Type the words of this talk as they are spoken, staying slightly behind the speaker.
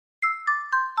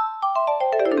Hello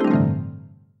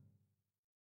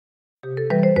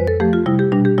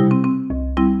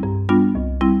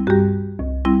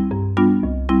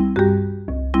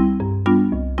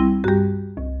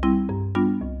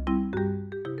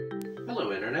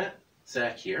Internet,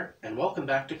 Zach here, and welcome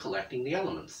back to Collecting the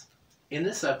Elements. In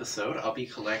this episode, I'll be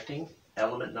collecting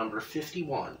element number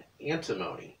 51,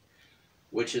 antimony,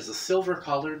 which is a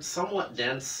silver-colored, somewhat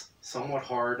dense, somewhat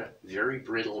hard, very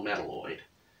brittle metalloid.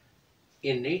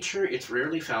 In nature, it's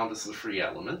rarely found as the free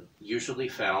element, usually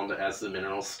found as the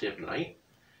mineral stibnite,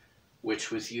 which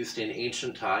was used in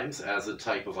ancient times as a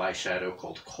type of eyeshadow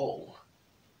called kohl.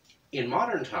 In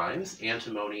modern times,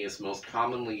 antimony is most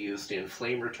commonly used in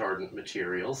flame-retardant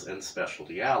materials and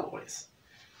specialty alloys.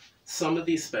 Some of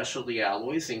these specialty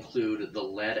alloys include the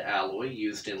lead alloy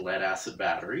used in lead-acid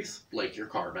batteries, like your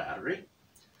car battery,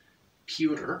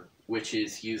 pewter, which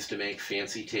is used to make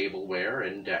fancy tableware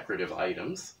and decorative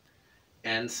items,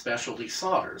 and specialty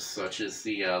solders, such as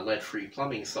the lead-free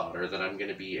plumbing solder that I'm going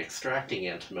to be extracting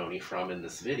antimony from in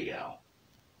this video.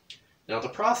 Now, the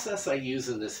process I use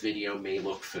in this video may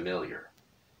look familiar.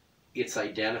 It's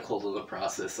identical to the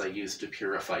process I used to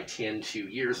purify tin 2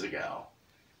 years ago.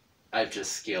 I've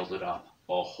just scaled it up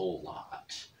a whole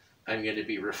lot. I'm going to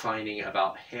be refining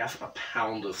about half a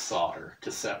pound of solder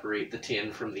to separate the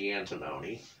tin from the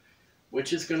antimony,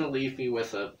 which is going to leave me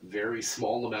with a very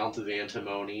small amount of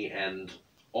antimony and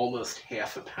almost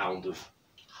half a pound of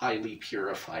highly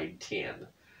purified tin.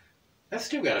 I've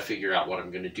still got to figure out what I'm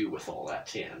going to do with all that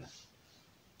tin.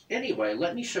 Anyway,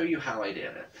 let me show you how I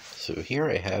did it. So here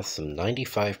I have some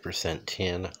 95%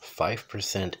 tin,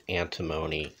 5%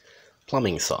 antimony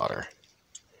plumbing solder.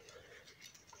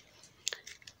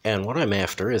 And what I'm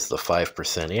after is the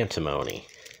 5% antimony.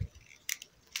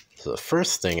 So the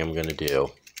first thing I'm going to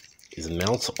do is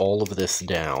melt all of this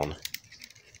down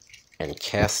and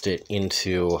cast it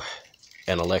into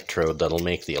an electrode that'll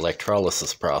make the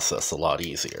electrolysis process a lot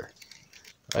easier.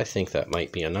 I think that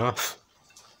might be enough.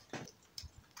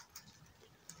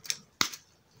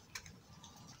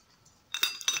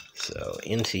 So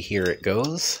into here it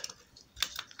goes,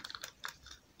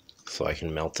 so I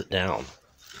can melt it down.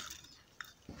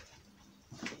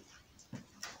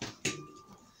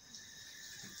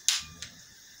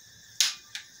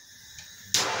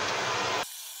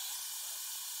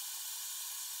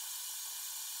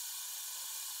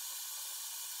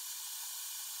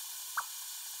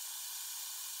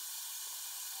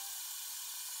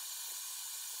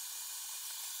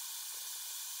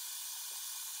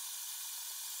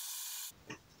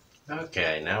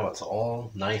 Okay, now it's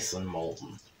all nice and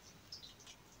molten.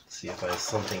 Let's see if I have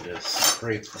something to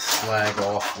scrape the slag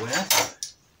off with.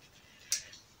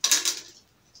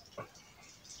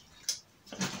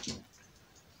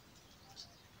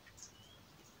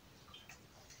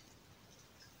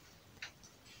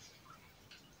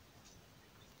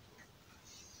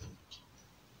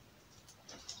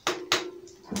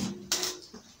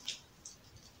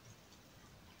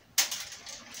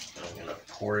 I'm going to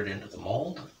pour it into the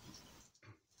mold.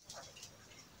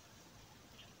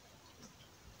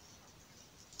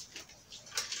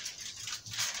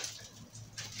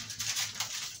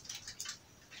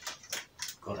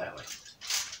 Go that way.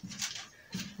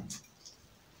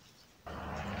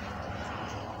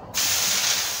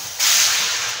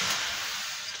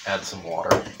 Add some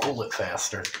water, cool it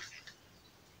faster.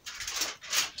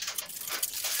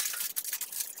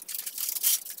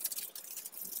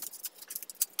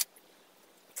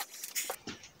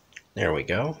 There we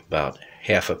go, about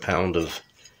half a pound of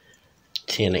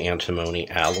tin antimony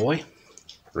alloy,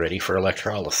 ready for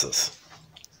electrolysis.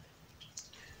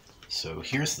 So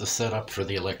here's the setup for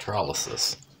the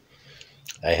electrolysis.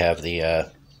 I have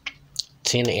the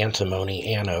tin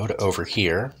antimony anode over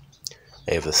here.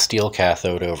 I have a steel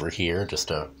cathode over here,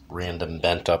 just a random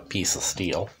bent up piece of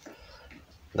steel.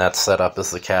 That's set up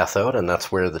as the cathode, and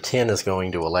that's where the tin is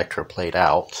going to electroplate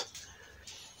out.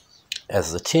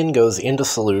 As the tin goes into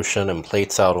solution and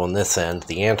plates out on this end,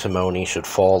 the antimony should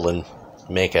fall and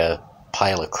make a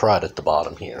pile of crud at the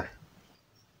bottom here.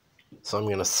 So I'm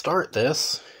going to start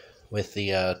this with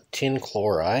the tin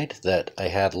chloride that I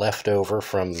had left over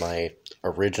from my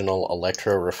original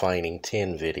electro-refining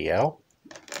tin video.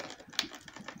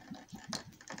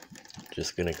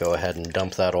 Just going to go ahead and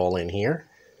dump that all in here.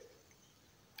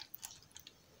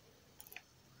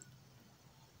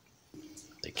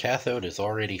 The cathode is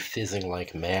already fizzing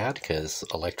like mad because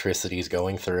electricity is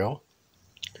going through.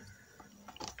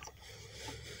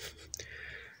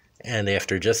 And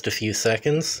after just a few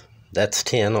seconds, that's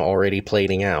tin already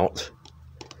plating out.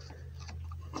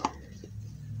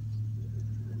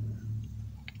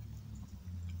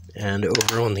 And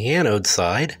over on the anode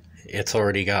side, it's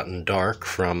already gotten dark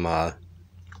from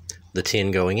the tin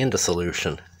going into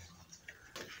solution.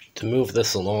 To move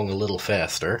this along a little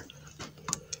faster,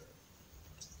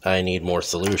 I need more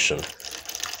solution.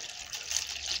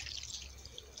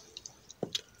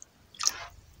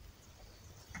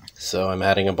 So I'm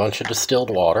adding a bunch of distilled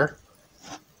water.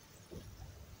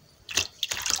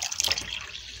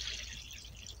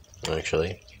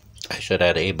 Actually, I should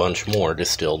add a bunch more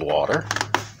distilled water.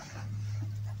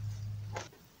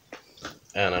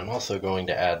 And I'm also going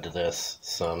to add to this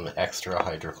some extra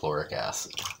hydrochloric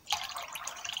acid.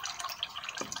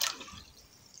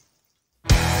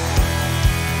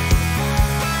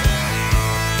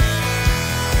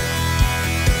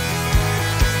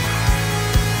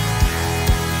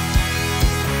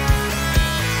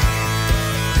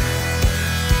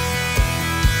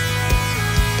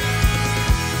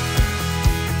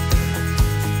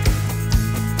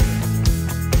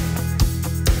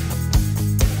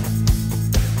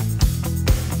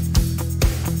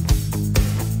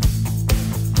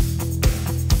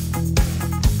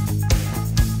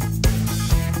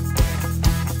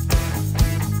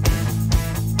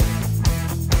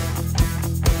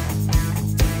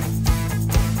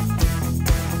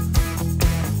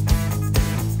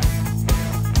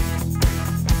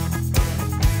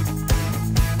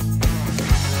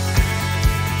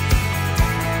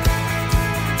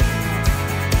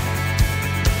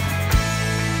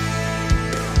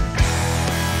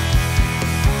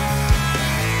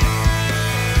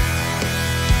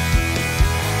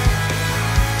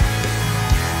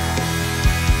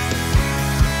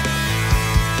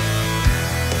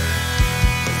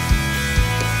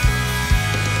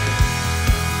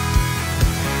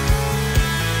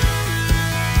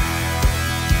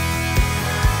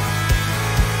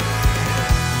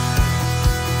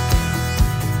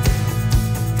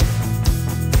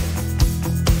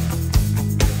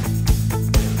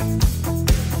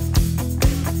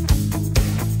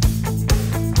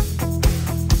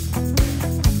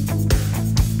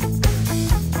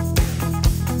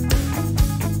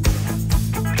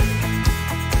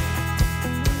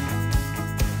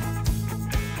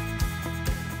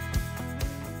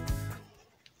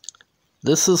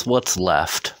 This is what's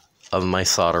left of my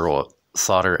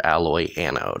solder alloy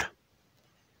anode.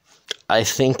 I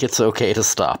think it's okay to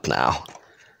stop now.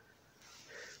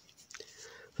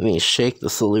 Let me shake the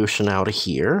solution out of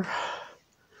here.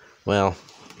 Well,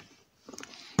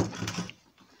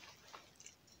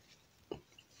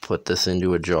 put this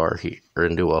into a jar here, or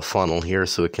into a funnel here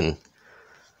so it can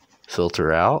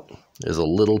filter out. There's a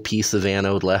little piece of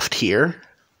anode left here.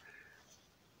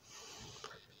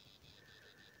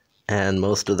 And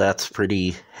most of that's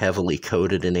pretty heavily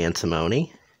coated in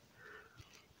antimony.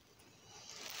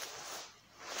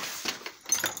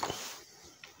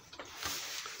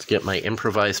 Let's get my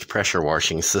improvised pressure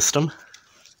washing system.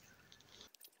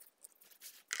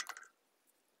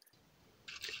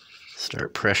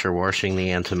 Start pressure washing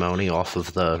the antimony off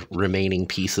of the remaining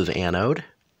piece of anode.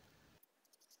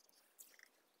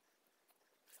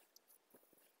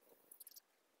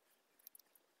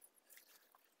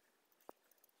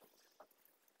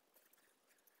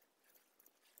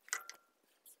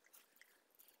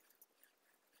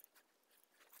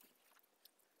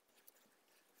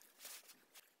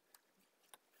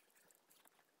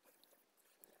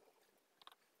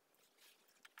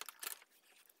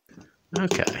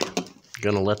 Okay,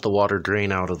 gonna let the water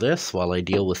drain out of this while I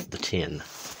deal with the tin.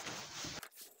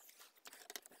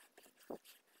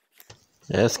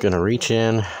 Just gonna reach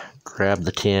in, grab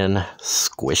the tin,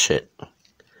 squish it.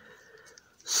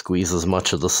 Squeeze as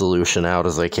much of the solution out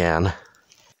as I can.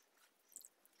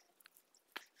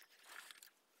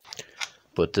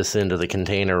 Put this into the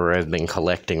container where I've been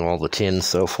collecting all the tin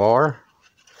so far.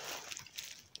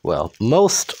 Well,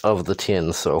 most of the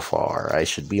tin so far. I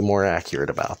should be more accurate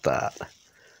about that.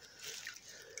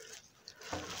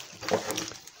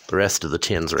 The rest of the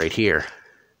tin's right here.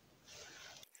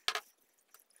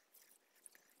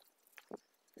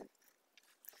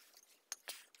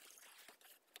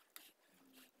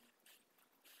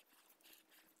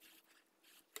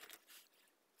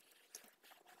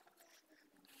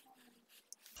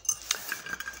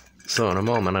 So in a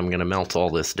moment I'm going to melt all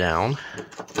this down,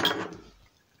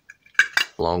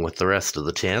 along with the rest of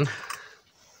the tin.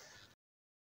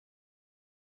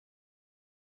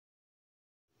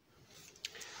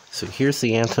 So here's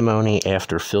the antimony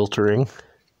after filtering.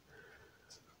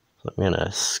 So I'm going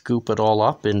to scoop it all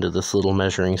up into this little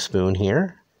measuring spoon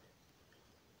here.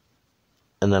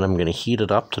 And then I'm going to heat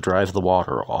it up to drive the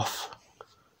water off.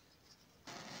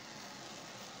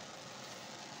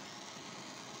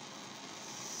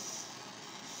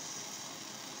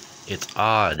 It's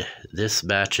odd. This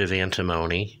batch of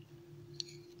antimony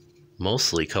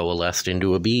mostly coalesced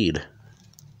into a bead,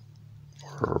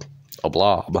 or a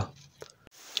blob.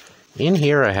 In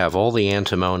here I have all the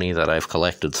antimony that I've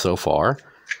collected so far.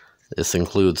 This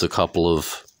includes a couple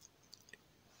of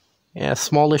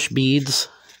smallish beads.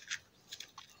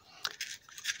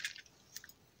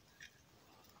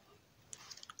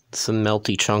 Some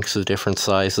melty chunks of different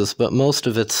sizes, but most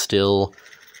of it's still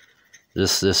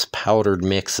this powdered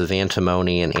mix of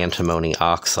antimony and antimony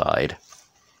oxide.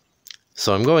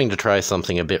 So I'm going to try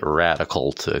something a bit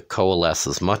radical to coalesce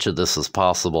as much of this as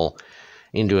possible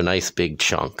into a nice big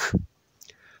chunk.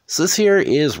 So this here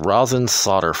is rosin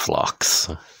solder flux.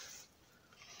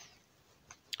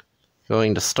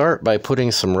 Going to start by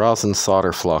putting some rosin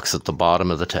solder flux at the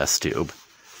bottom of the test tube.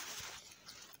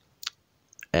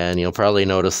 And you'll probably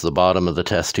notice the bottom of the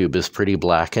test tube is pretty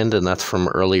blackened, and that's from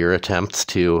earlier attempts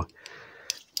to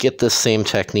get this same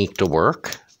technique to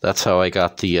work. That's how I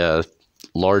got the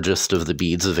largest of the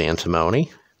beads of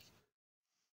antimony.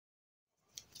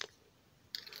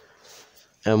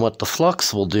 And what the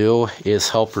flux will do is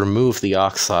help remove the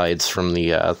oxides from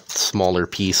the smaller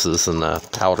pieces and the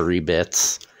powdery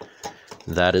bits.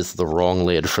 That is the wrong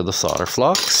lid for the solder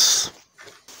flux.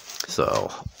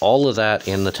 So, all of that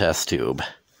in the test tube.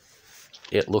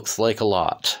 It looks like a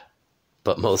lot,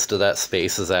 but most of that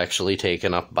space is actually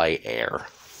taken up by air.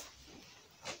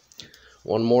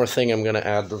 One more thing I'm going to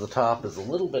add to the top is a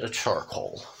little bit of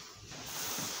charcoal.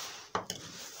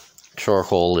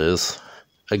 Charcoal is,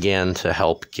 again, to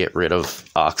help get rid of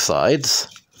oxides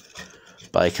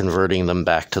by converting them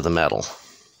back to the metal.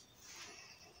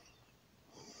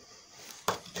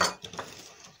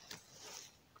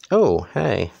 Oh,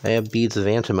 hey, I have beads of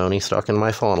antimony stuck in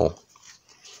my funnel.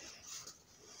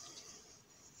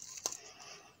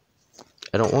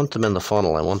 I don't want them in the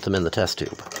funnel, I want them in the test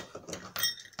tube.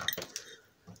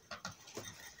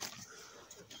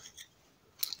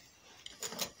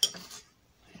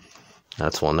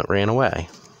 That's one that ran away.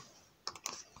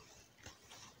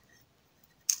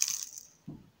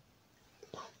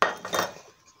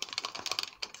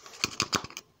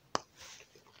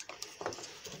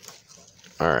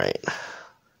 All right.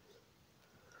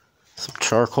 Some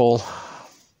charcoal.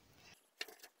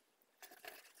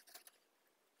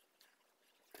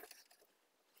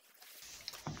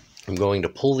 I'm going to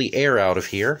pull the air out of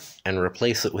here and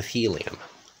replace it with helium.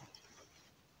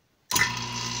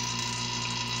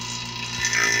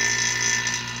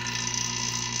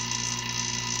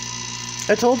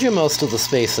 I told you most of the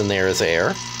space in there is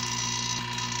air.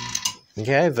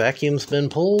 Okay, vacuum's been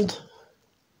pulled.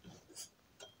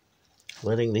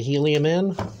 Letting the helium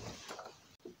in.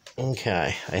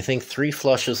 Okay, I think 3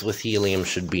 flushes with helium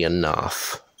should be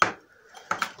enough.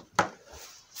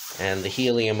 And the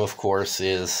helium, of course,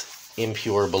 is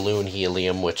impure balloon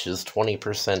helium, which is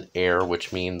 20% air,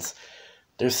 which means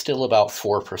there's still about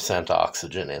 4%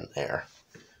 oxygen in there.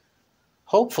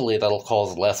 Hopefully that'll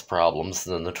cause less problems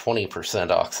than the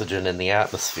 20% oxygen in the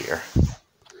atmosphere.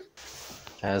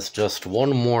 As just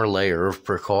one more layer of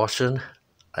precaution,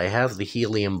 I have the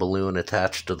helium balloon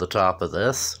attached to the top of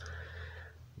this.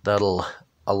 That'll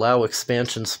allow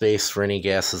expansion space for any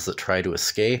gases that try to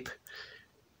escape,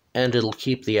 and it'll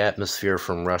keep the atmosphere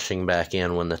from rushing back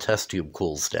in when the test tube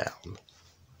cools down.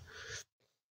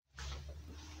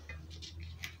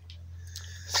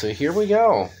 So here we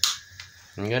go.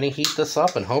 I'm going to heat this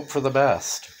up and hope for the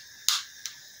best.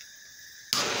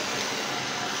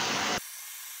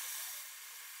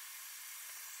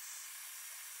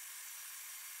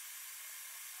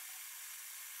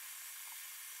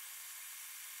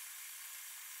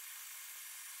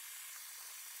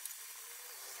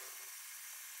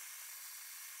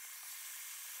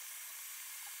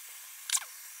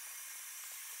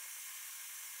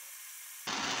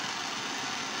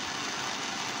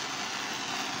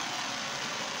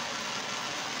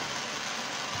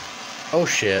 Oh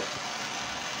shit.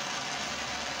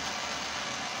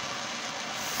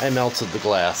 I melted the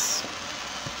glass.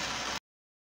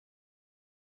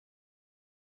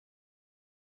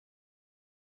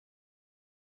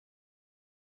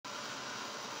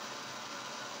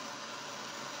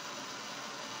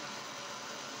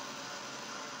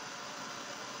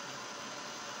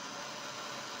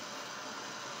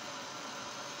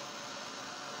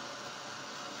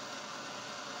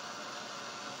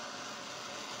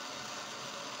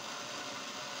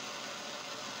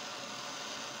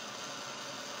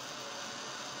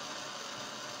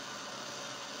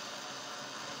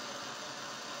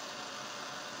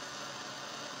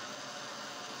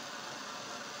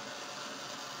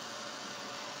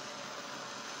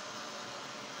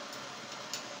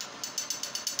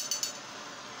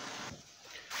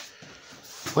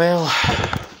 Well,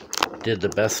 did the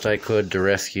best I could to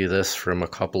rescue this from a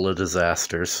couple of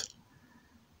disasters.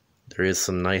 There is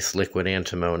some nice liquid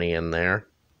antimony in there.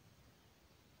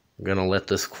 I'm gonna let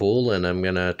this cool and I'm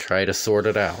gonna try to sort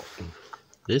it out.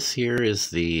 This here is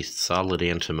the solid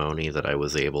antimony that I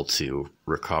was able to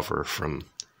recover from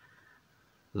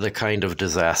the kind of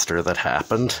disaster that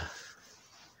happened.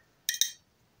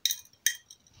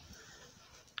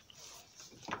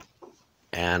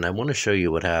 And I want to show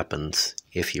you what happens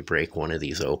if you break one of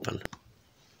these open.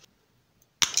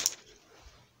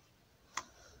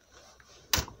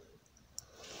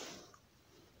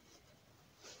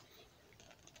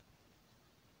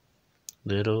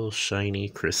 Little shiny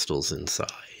crystals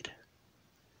inside.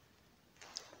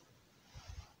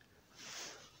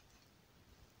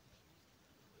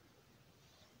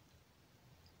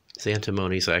 This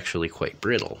antimony is actually quite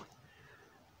brittle.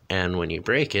 And when you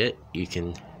break it, you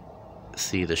can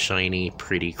see the shiny,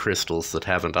 pretty crystals that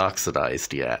haven't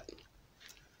oxidized yet.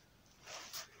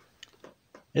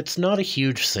 It's not a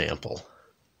huge sample.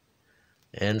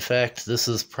 In fact, this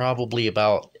is probably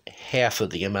about half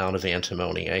of the amount of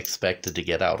antimony I expected to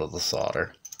get out of the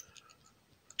solder.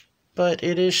 But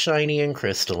it is shiny and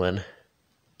crystalline,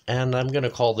 and I'm going to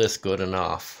call this good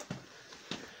enough.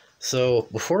 So,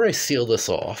 before I seal this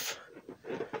off,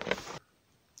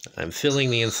 I'm filling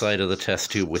the inside of the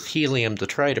test tube with helium to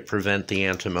try to prevent the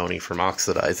antimony from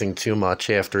oxidizing too much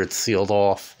after it's sealed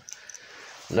off.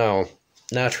 Now,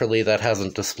 naturally that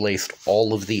hasn't displaced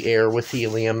all of the air with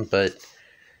helium, but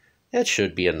it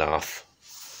should be enough.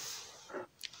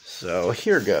 So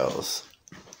here goes.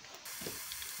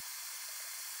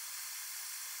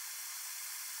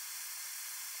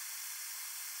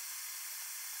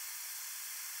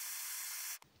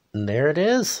 And there it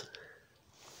is.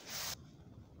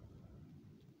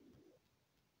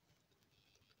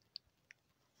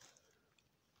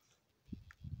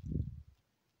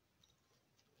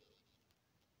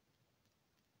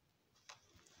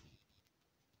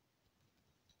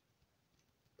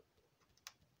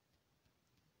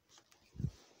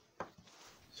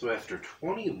 So after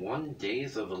 21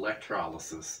 days of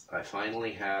electrolysis, I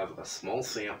finally have a small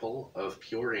sample of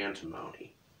pure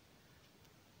antimony.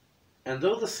 And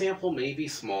though the sample may be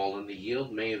small and the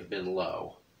yield may have been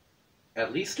low,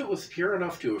 at least it was pure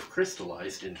enough to have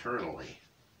crystallized internally.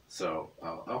 So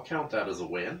I'll count that as a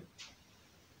win.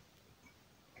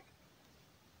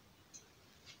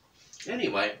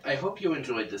 Anyway, I hope you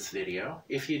enjoyed this video.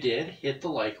 If you did, hit the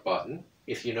like button.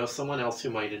 If you know someone else who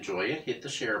might enjoy it, hit the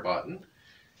share button.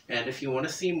 And if you want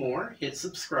to see more, hit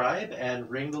subscribe and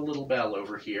ring the little bell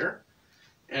over here.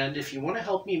 And if you want to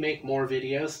help me make more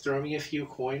videos, throw me a few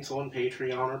coins on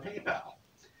Patreon or PayPal.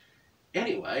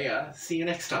 Anyway, see you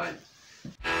next time.